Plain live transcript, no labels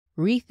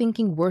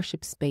Rethinking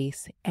Worship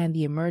Space and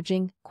the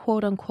Emerging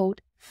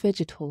quote-unquote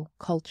phygital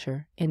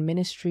Culture in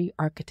Ministry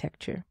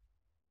Architecture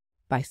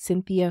by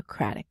Cynthia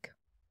C.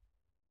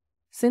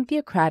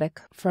 Cynthia C.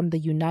 from the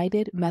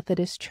United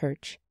Methodist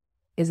Church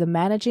is a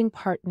managing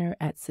partner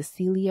at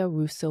Cecilia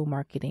Russo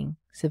Marketing,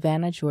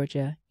 Savannah,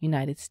 Georgia,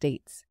 United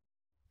States,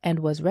 and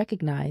was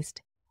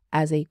recognized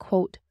as a,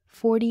 quote,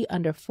 40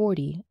 under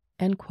 40,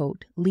 end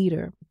quote,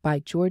 leader by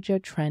Georgia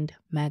Trend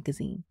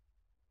magazine.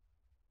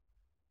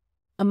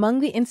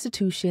 Among the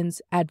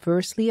institutions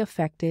adversely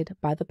affected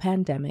by the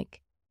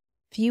pandemic,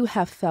 few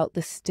have felt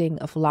the sting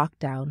of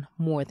lockdown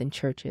more than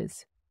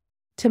churches.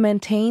 To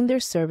maintain their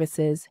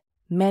services,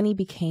 many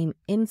became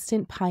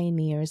instant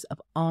pioneers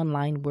of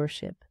online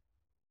worship.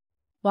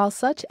 While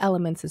such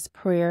elements as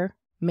prayer,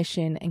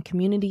 mission, and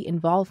community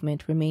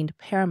involvement remained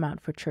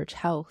paramount for church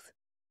health,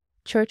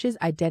 churches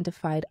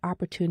identified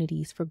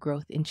opportunities for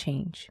growth and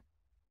change.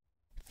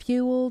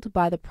 Fueled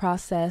by the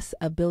process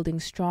of building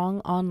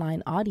strong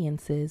online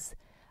audiences,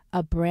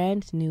 a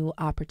brand new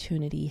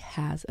opportunity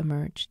has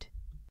emerged.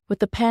 With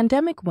the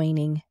pandemic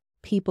waning,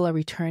 people are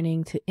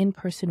returning to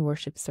in-person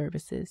worship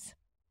services.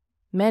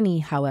 Many,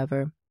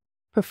 however,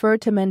 prefer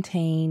to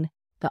maintain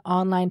the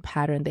online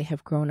pattern they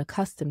have grown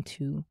accustomed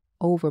to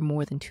over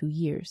more than 2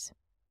 years.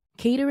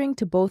 Catering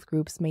to both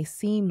groups may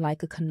seem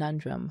like a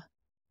conundrum,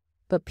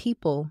 but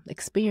people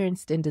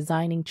experienced in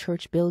designing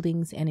church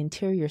buildings and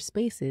interior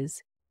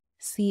spaces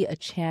see a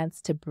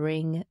chance to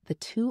bring the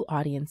two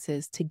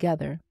audiences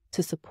together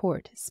to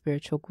support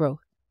spiritual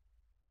growth.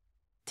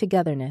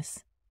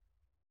 Togetherness.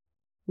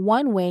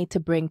 One way to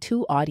bring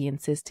two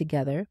audiences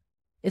together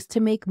is to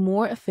make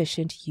more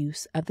efficient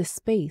use of the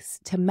space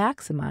to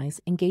maximize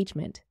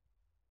engagement.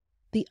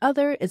 The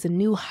other is a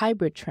new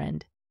hybrid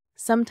trend,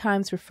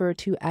 sometimes referred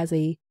to as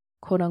a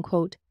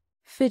quote-unquote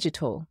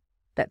phygital,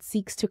 that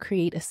seeks to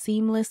create a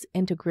seamless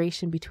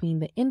integration between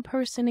the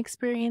in-person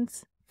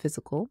experience,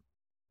 physical,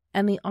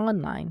 and the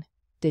online,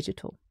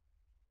 digital.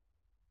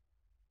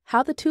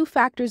 How the two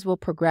factors will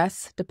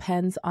progress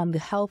depends on the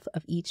health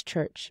of each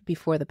church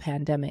before the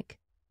pandemic.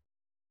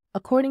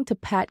 According to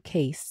Pat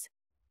Case,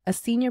 a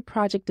senior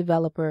project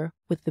developer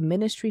with the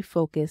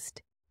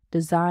ministry-focused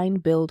design,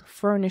 build,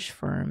 furnish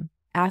firm,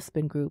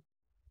 Aspen Group,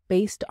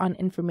 based on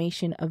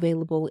information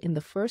available in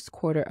the first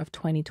quarter of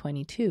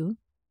 2022,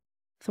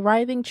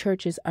 thriving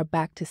churches are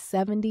back to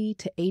 70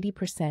 to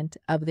 80%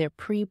 of their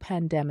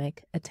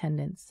pre-pandemic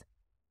attendance.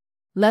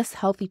 Less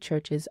healthy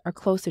churches are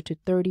closer to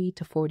 30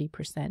 to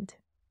 40%.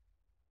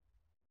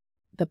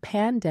 The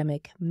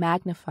pandemic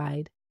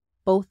magnified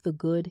both the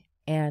good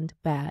and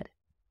bad,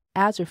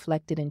 as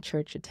reflected in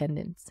church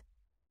attendance.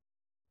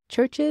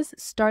 Churches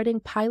starting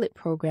pilot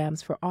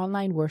programs for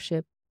online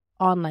worship,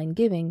 online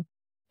giving,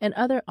 and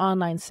other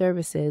online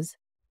services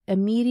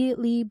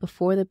immediately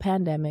before the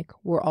pandemic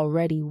were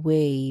already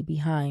way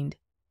behind.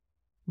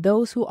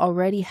 Those who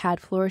already had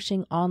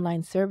flourishing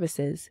online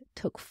services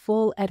took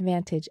full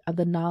advantage of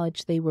the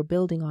knowledge they were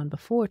building on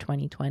before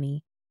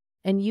 2020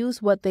 and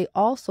used what they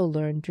also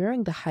learned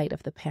during the height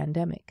of the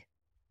pandemic.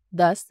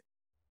 Thus,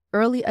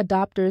 early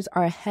adopters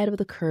are ahead of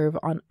the curve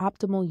on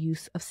optimal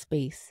use of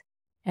space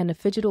and a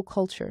phygital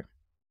culture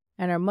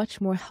and are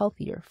much more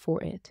healthier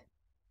for it.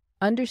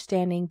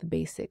 Understanding the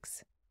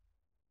basics.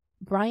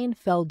 Brian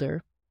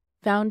Felder,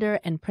 founder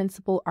and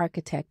principal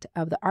architect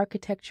of the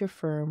architecture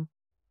firm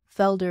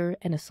Felder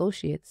and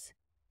Associates,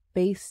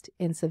 based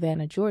in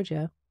Savannah,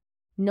 Georgia,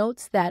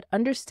 notes that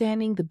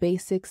understanding the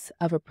basics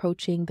of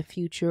approaching the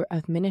future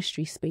of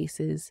ministry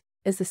spaces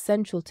is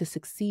essential to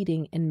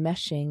succeeding in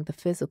meshing the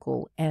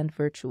physical and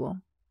virtual.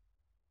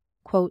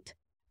 Quote,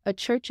 a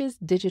church's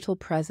digital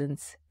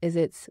presence is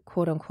its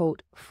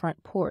quote-unquote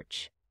front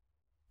porch,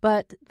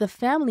 but the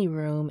family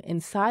room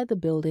inside the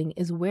building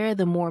is where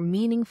the more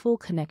meaningful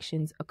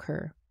connections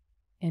occur,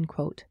 end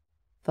quote,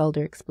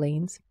 Felder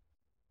explains.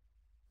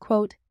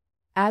 Quote,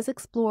 as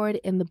explored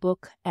in the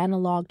book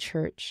Analog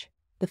Church,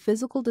 the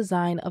physical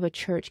design of a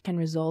church can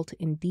result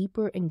in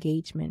deeper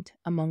engagement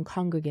among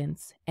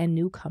congregants and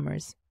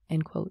newcomers,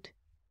 end quote.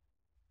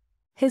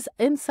 His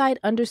insight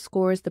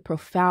underscores the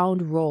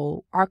profound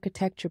role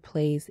architecture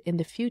plays in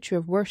the future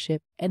of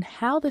worship and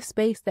how the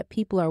space that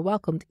people are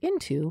welcomed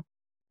into,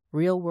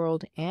 real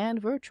world and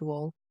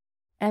virtual,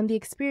 and the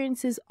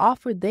experiences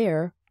offered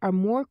there are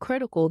more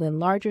critical than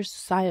larger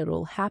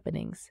societal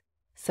happenings,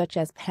 such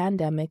as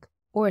pandemic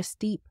or a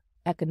steep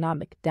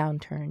economic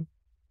downturn.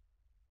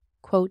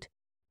 Quote,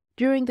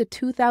 during the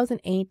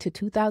 2008 to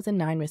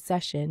 2009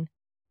 recession,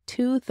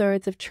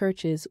 2/3 of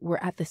churches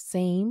were at the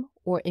same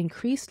or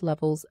increased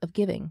levels of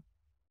giving.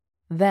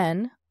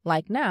 Then,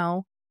 like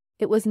now,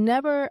 it was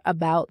never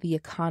about the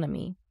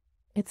economy.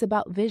 It's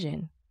about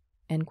vision,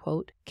 end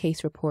quote,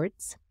 Case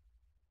reports.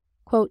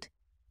 Quote,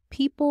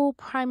 people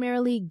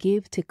primarily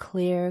give to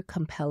clear,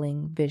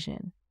 compelling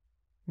vision.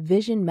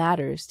 Vision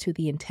matters to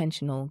the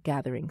intentional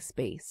gathering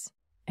space,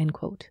 end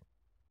quote.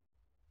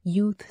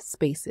 Youth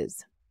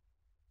spaces.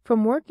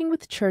 From working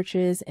with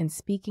churches and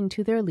speaking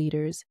to their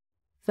leaders,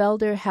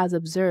 Felder has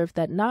observed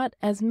that not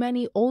as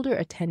many older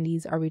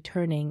attendees are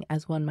returning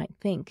as one might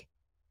think.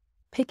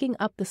 Picking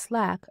up the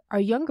slack are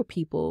younger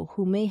people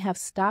who may have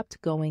stopped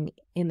going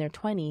in their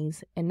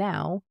 20s and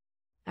now,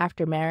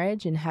 after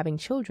marriage and having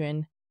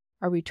children,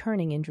 are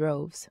returning in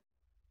droves.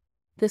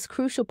 This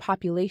crucial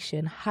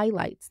population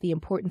highlights the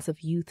importance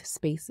of youth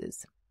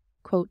spaces.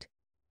 Quote,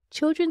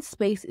 "Children's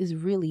space is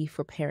really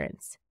for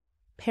parents.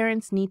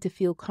 Parents need to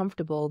feel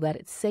comfortable that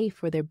it's safe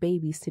for their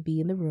babies to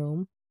be in the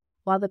room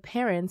while the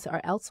parents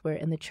are elsewhere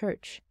in the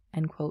church,"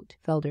 end quote,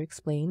 Felder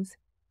explains.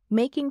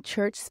 Making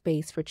church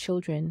space for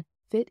children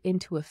fit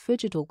into a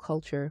phygital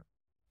culture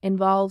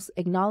involves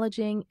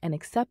acknowledging and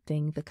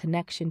accepting the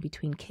connection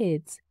between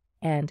kids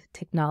and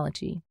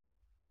technology.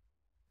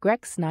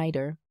 Greg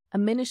Snyder, a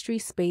ministry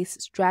space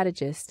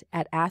strategist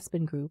at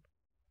Aspen Group,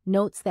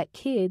 notes that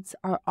kids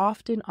are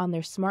often on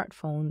their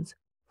smartphones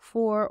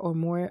 4 or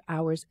more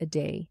hours a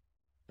day,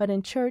 but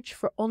in church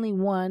for only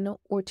 1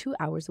 or 2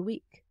 hours a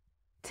week.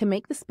 To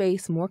make the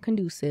space more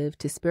conducive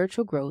to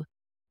spiritual growth,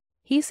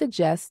 he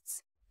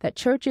suggests that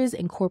churches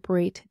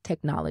incorporate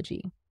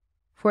technology.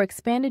 For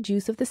expanded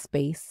use of the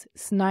space,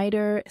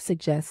 Snyder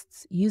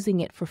suggests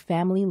using it for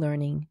family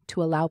learning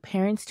to allow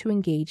parents to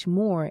engage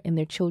more in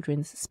their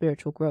children's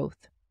spiritual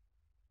growth.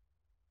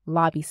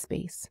 Lobby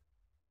space.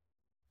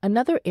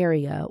 Another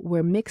area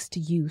where mixed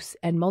use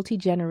and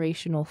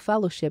multi-generational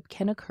fellowship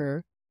can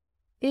occur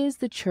is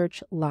the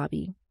church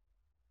lobby.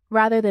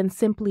 Rather than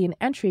simply an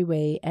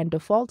entryway and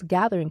default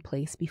gathering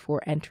place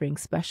before entering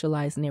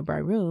specialized nearby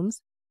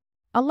rooms,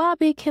 a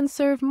lobby can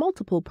serve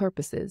multiple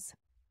purposes.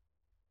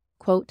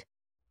 Quote,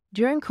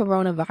 "During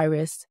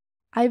coronavirus,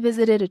 I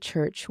visited a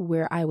church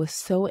where I was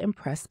so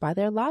impressed by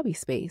their lobby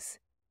space.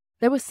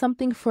 There was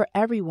something for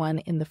everyone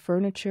in the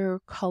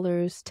furniture,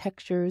 colors,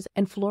 textures,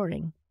 and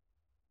flooring.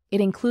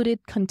 It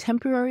included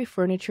contemporary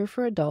furniture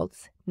for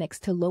adults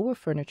next to lower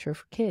furniture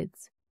for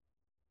kids.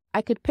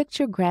 I could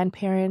picture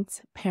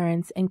grandparents,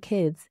 parents, and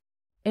kids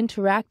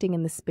interacting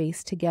in the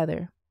space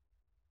together.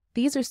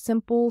 These are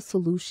simple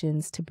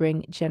solutions to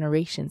bring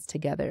generations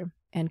together,"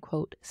 end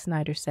quote,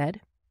 Snyder said.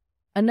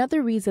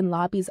 Another reason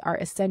lobbies are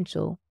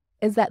essential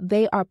is that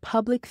they are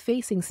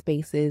public-facing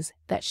spaces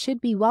that should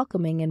be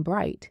welcoming and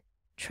bright,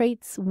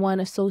 traits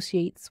one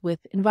associates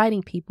with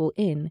inviting people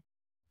in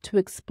to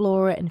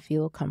explore and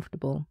feel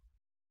comfortable.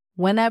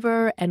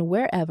 Whenever and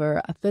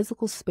wherever a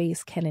physical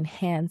space can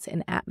enhance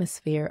an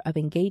atmosphere of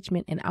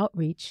engagement and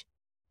outreach,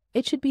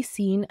 it should be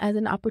seen as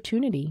an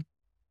opportunity.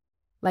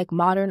 Like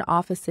modern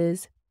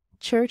offices,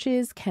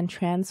 churches can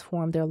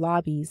transform their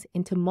lobbies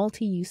into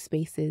multi-use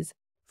spaces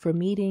for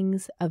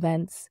meetings,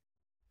 events,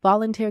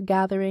 volunteer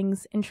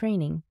gatherings, and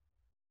training.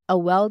 A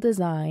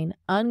well-designed,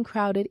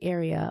 uncrowded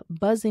area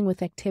buzzing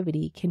with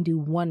activity can do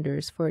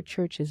wonders for a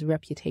church's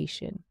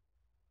reputation.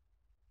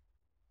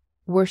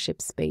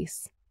 Worship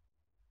space.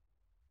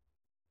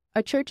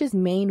 A church's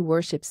main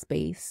worship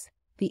space,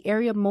 the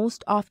area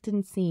most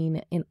often seen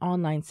in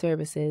online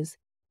services,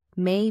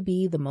 may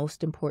be the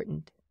most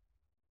important.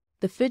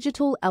 The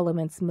phygital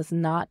elements must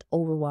not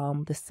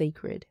overwhelm the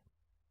sacred.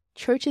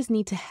 Churches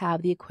need to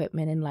have the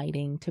equipment and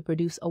lighting to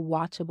produce a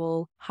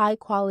watchable,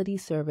 high-quality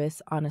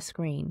service on a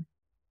screen,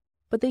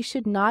 but they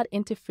should not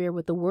interfere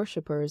with the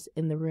worshipers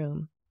in the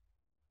room.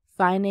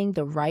 Finding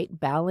the right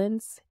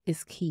balance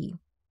is key,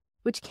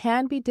 which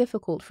can be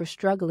difficult for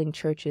struggling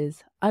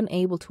churches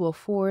unable to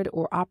afford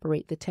or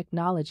operate the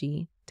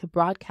technology to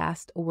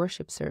broadcast a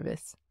worship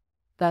service.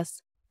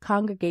 Thus,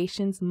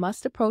 congregations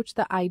must approach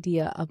the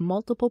idea of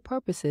multiple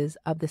purposes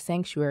of the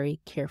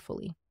sanctuary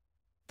carefully.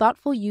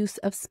 Thoughtful use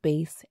of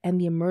space and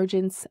the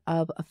emergence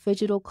of a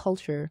phygital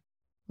culture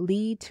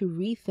lead to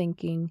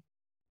rethinking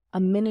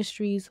a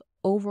ministry's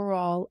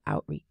overall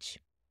outreach.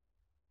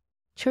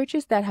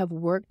 Churches that have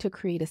worked to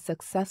create a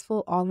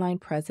successful online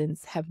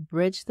presence have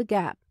bridged the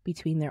gap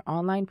between their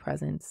online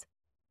presence,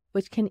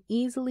 which can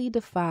easily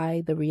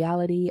defy the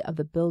reality of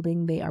the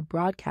building they are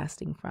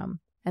broadcasting from,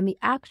 and the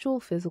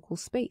actual physical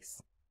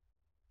space.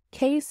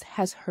 Case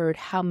has heard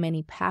how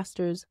many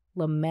pastors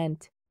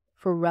lament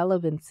for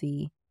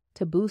relevancy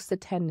to boost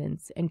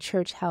attendance and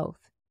church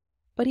health,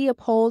 but he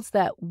upholds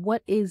that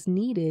what is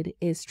needed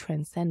is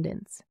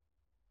transcendence.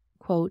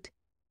 Quote,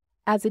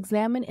 "As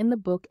examined in the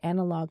book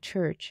Analog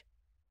Church,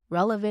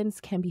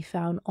 relevance can be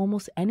found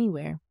almost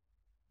anywhere.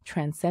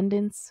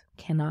 Transcendence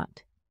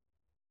cannot.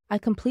 I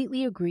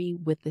completely agree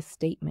with this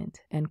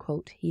statement," end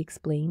quote, he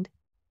explained.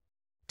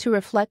 To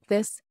reflect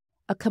this,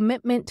 a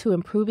commitment to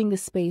improving the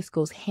space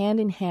goes hand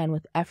in hand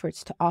with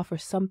efforts to offer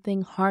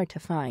something hard to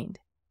find.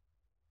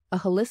 A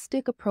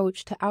holistic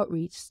approach to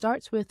outreach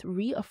starts with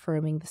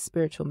reaffirming the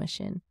spiritual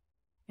mission,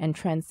 and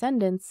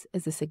transcendence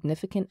is a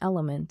significant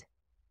element.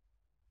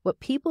 What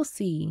people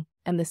see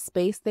and the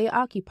space they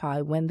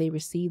occupy when they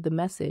receive the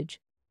message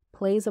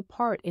plays a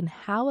part in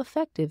how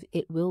effective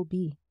it will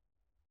be.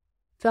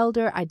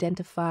 Felder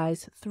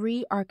identifies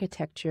 3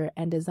 architecture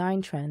and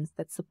design trends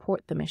that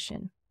support the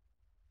mission.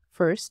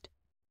 First,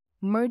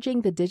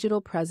 merging the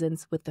digital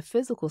presence with the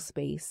physical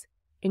space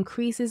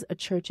increases a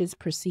church's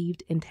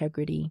perceived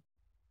integrity.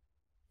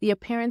 The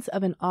appearance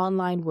of an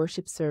online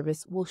worship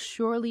service will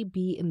surely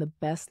be in the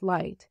best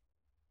light,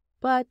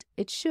 but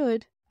it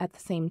should, at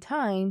the same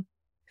time,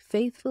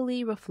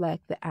 faithfully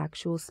reflect the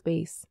actual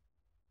space.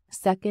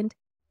 Second,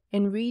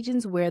 in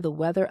regions where the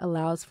weather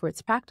allows for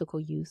its practical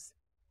use,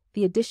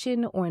 the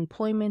addition or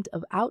employment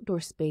of outdoor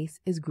space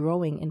is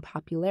growing in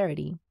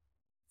popularity,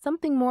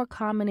 something more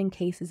common in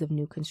cases of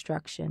new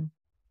construction.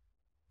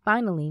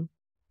 Finally,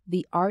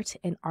 the art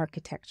and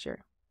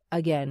architecture,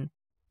 again,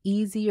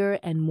 easier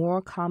and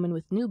more common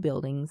with new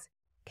buildings,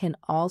 can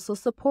also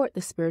support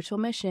the spiritual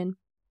mission.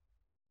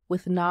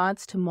 With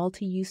nods to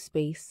multi-use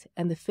space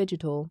and the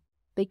phygital,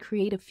 they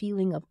create a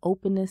feeling of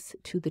openness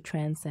to the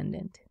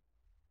transcendent.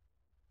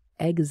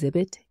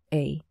 Exhibit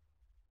A.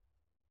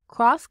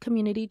 Cross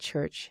Community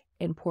Church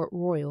in Port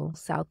Royal,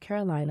 South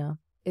Carolina,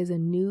 is a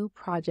new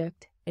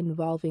project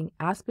involving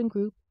Aspen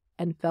Group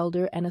and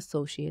Felder and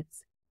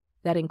Associates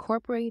that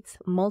incorporates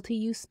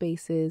multi-use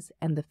spaces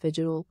and the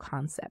phygital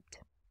concept.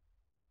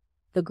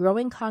 The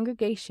growing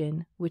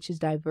congregation, which is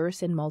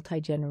diverse and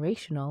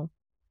multi-generational,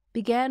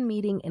 began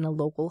meeting in a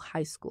local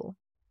high school.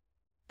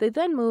 They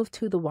then moved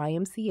to the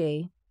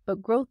YMCA,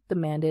 but growth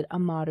demanded a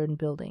modern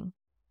building.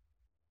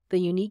 The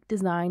unique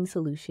design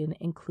solution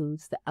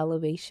includes the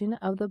elevation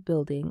of the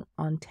building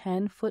on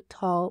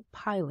 10-foot-tall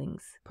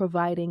pilings,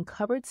 providing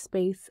covered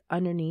space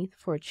underneath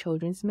for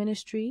children's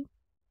ministry,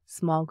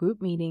 small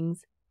group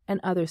meetings, and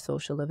other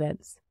social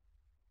events.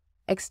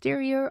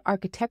 Exterior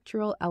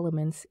architectural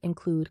elements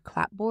include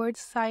clapboard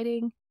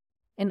siding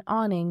and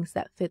awnings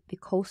that fit the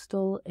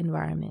coastal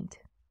environment.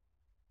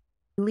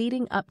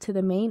 Leading up to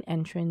the main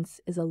entrance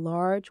is a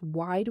large,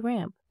 wide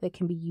ramp that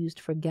can be used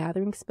for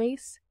gathering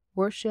space,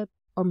 worship,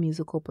 or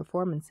musical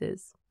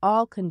performances,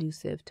 all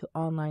conducive to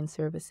online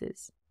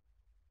services.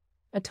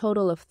 A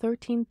total of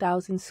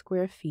 13,000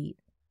 square feet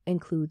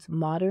includes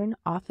modern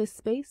office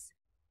space,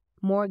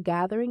 more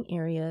gathering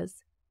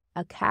areas,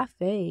 a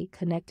cafe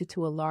connected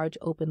to a large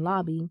open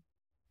lobby,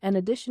 and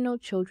additional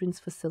children's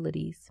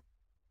facilities.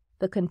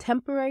 The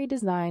contemporary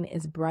design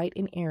is bright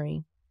and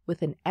airy,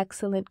 with an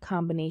excellent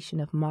combination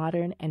of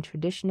modern and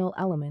traditional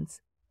elements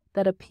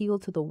that appeal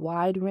to the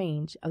wide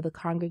range of the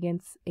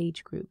congregants'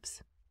 age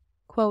groups.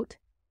 Quote,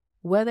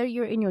 "Whether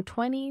you're in your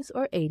 20s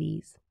or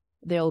 80s,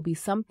 there will be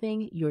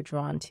something you're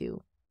drawn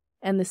to,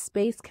 and the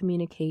space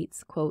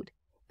communicates, quote,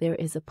 'There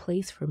is a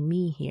place for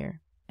me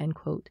here,' end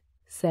quote,"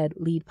 said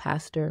lead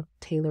pastor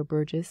Taylor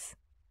Burgess.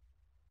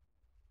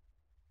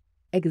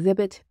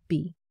 Exhibit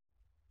B.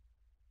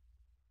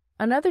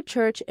 Another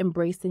church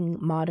embracing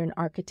modern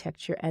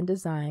architecture and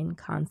design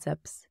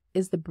concepts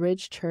is the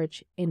Bridge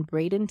Church in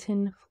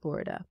Bradenton,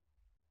 Florida.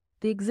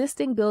 The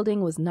existing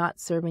building was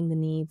not serving the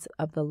needs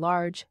of the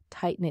large,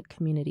 tight-knit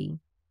community.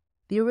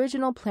 The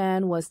original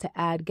plan was to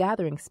add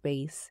gathering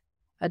space,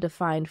 a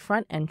defined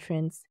front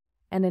entrance,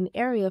 and an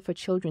area for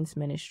children's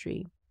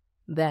ministry.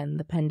 Then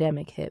the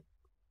pandemic hit.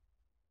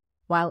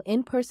 While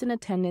in-person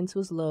attendance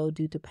was low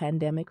due to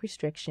pandemic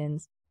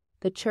restrictions,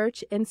 the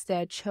church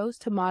instead chose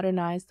to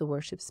modernize the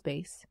worship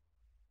space.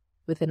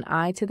 With an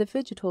eye to the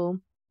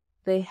phygital,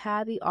 they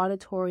had the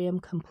auditorium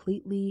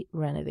completely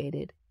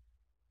renovated.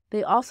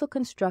 They also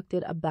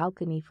constructed a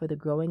balcony for the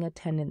growing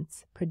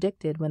attendance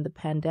predicted when the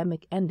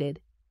pandemic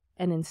ended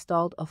and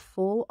installed a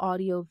full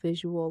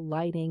audio-visual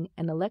lighting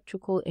and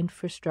electrical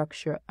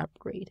infrastructure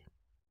upgrade.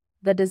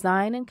 The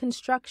design and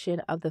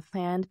construction of the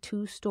planned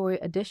two-story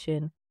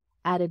addition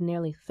added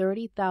nearly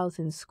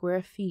 30,000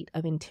 square feet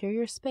of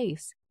interior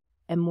space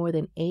and more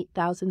than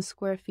 8,000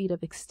 square feet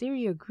of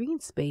exterior green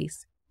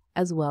space,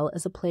 as well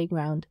as a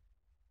playground.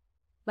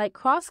 Like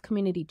Cross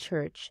Community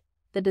Church,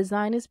 the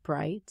design is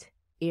bright,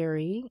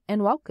 airy,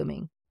 and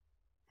welcoming.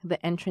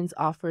 The entrance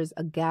offers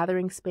a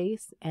gathering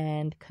space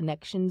and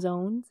connection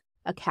zones,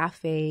 a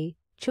cafe,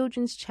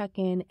 children's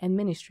check-in, and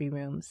ministry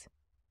rooms.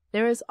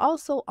 There is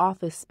also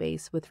office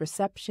space with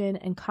reception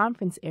and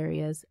conference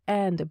areas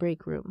and a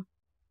break room.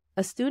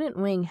 A student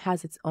wing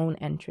has its own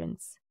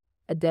entrance,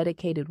 a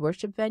dedicated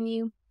worship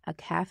venue, a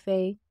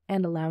cafe,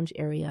 and a lounge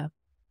area.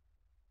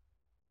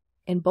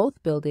 In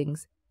both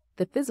buildings,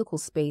 the physical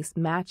space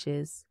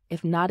matches,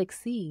 if not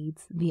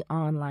exceeds, the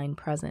online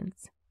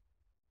presence.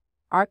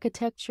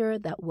 Architecture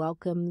that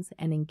welcomes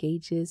and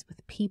engages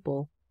with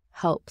people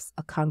helps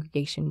a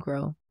congregation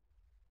grow.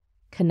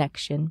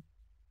 Connection.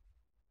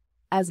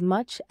 As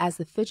much as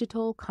the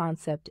phygital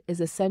concept is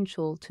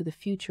essential to the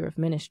future of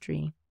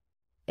ministry,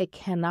 it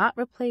cannot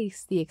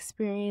replace the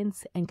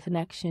experience and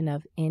connection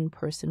of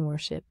in-person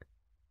worship.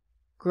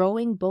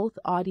 Growing both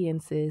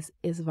audiences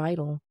is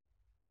vital.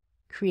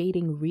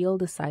 Creating real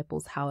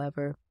disciples,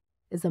 however,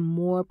 is a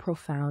more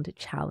profound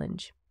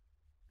challenge.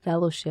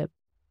 Fellowship,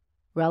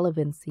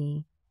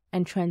 relevancy,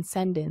 and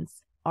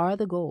transcendence are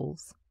the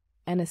goals,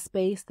 and a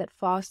space that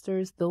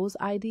fosters those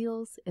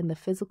ideals in the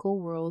physical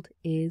world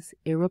is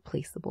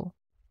irreplaceable.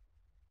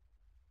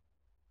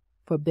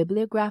 For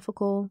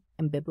bibliographical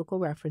and biblical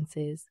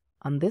references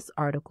on this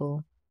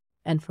article,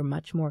 and for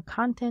much more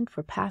content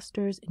for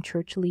pastors and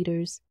church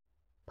leaders,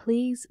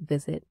 please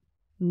visit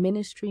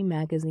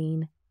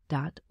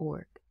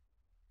ministrymagazine.org.